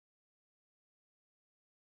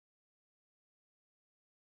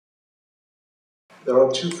There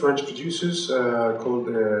are two French producers called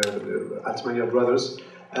Altmaier Brothers,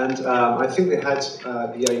 and I think they had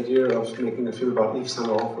the idea of making a film about Yves Saint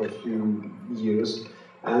Laurent for a few years,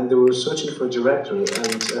 and they were searching for a director.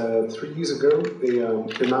 And 3 years ago, they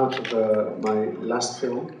came out of my last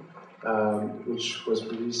film, which was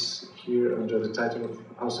released here under the title of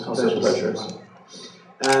House of Pleasures.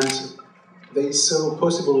 And they saw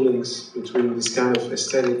possible links between this kind of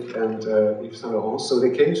aesthetic and Yves Saint Laurent, so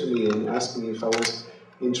they came to me and asked me if I was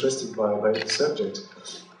interested by the subject.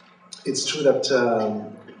 It's true that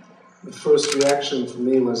the first reaction for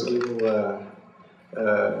me was a little,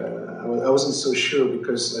 I wasn't so sure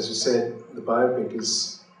because, as you said, the biopic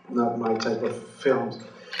is not my type of film.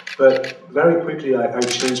 But very quickly I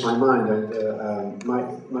changed my mind, and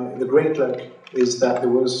the great luck is that there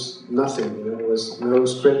was nothing, you know, there was no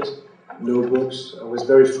script, no books. I was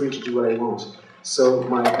very free to do what I want. So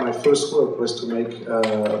my first work was to make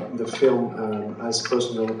the film as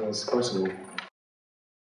personal as possible.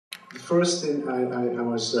 The first thing I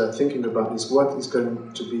was thinking about is what is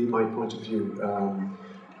going to be my point of view.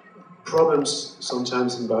 Problems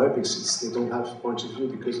sometimes in biopics is they don't have a point of view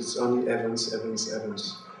because it's only events.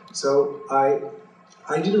 So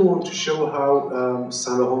I didn't want to show how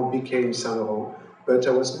Saint Laurent became Saint Laurent, but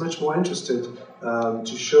I was much more interested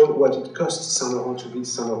to show what it costs Saint Laurent to be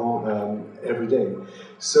Saint Laurent every day.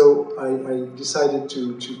 So I decided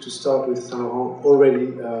to start with Saint Laurent already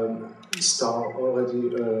star, already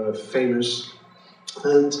famous,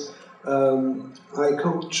 and I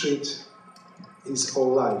can't treat his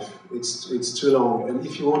whole life. It's too long, and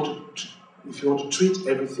if you want to treat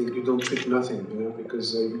everything, you don't treat nothing, you know,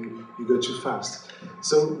 because you go too fast.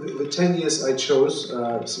 So the 10 years I chose,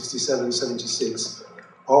 67, 76,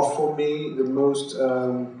 are for me the most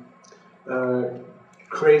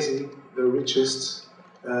crazy, the richest,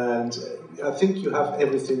 and I think you have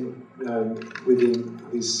everything within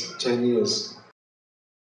these 10 years.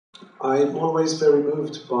 I'm always very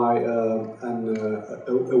moved by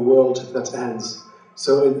a world that ends.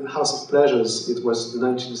 So in House of Pleasures, it was the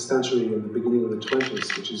 19th century and the beginning of the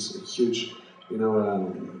 20th, which is a huge, you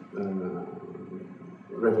know,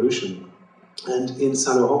 revolution. And in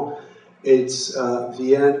Saint Laurent, it's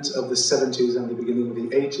the end of the 70s and the beginning of the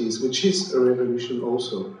 80s, which is a revolution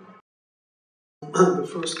also. The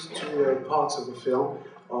first two parts of the film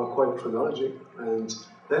are quite chronologic, and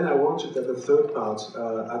then I wanted that the third part,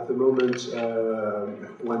 at the moment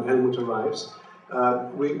when Helmut arrives,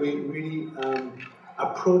 we really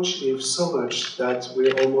approach Yves so much that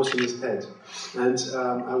we're almost in his head. And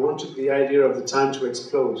I wanted the idea of the time to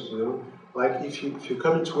explode, you know? Like if you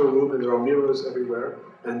come into a room and there are mirrors everywhere,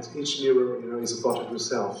 and each mirror, you know, is a part of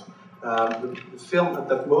yourself. The film at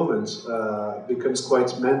that moment becomes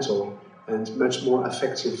quite mental and much more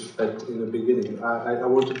affective than in the beginning. I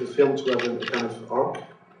wanted the film to have a kind of arc,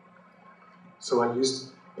 so I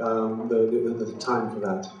used the time for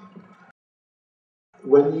that.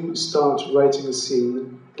 When you start writing a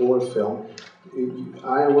scene or a film,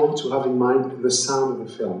 I want to have in mind the sound of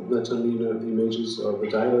the film, not only, you know, the images or the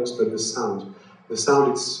dialogues, but the sound. The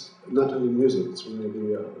sound, it's not only music, it's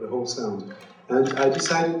really the whole sound. And I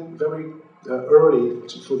decided very early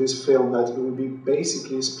for this film that it would be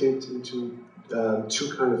basically split into two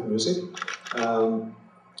kinds of music.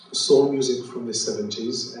 Soul music from the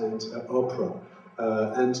 70s and opera.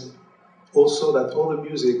 And also that all the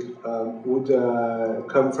music would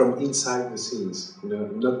come from inside the scenes, you know,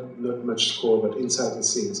 not much score, but inside the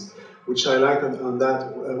scenes. Which I like on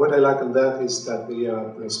that. What I like on that is that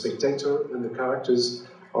the spectator and the characters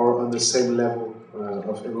are on the same level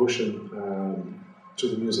of emotion to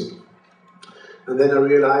the music. And then I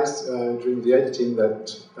realized during the editing that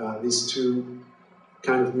these two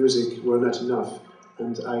kind of music were not enough,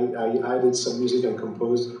 and I added some music I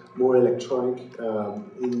composed, more electronic,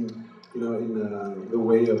 in the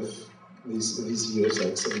way of these years,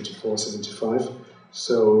 like 74, 75.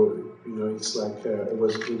 So, you know, it's like it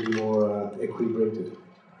was really more equilibrated.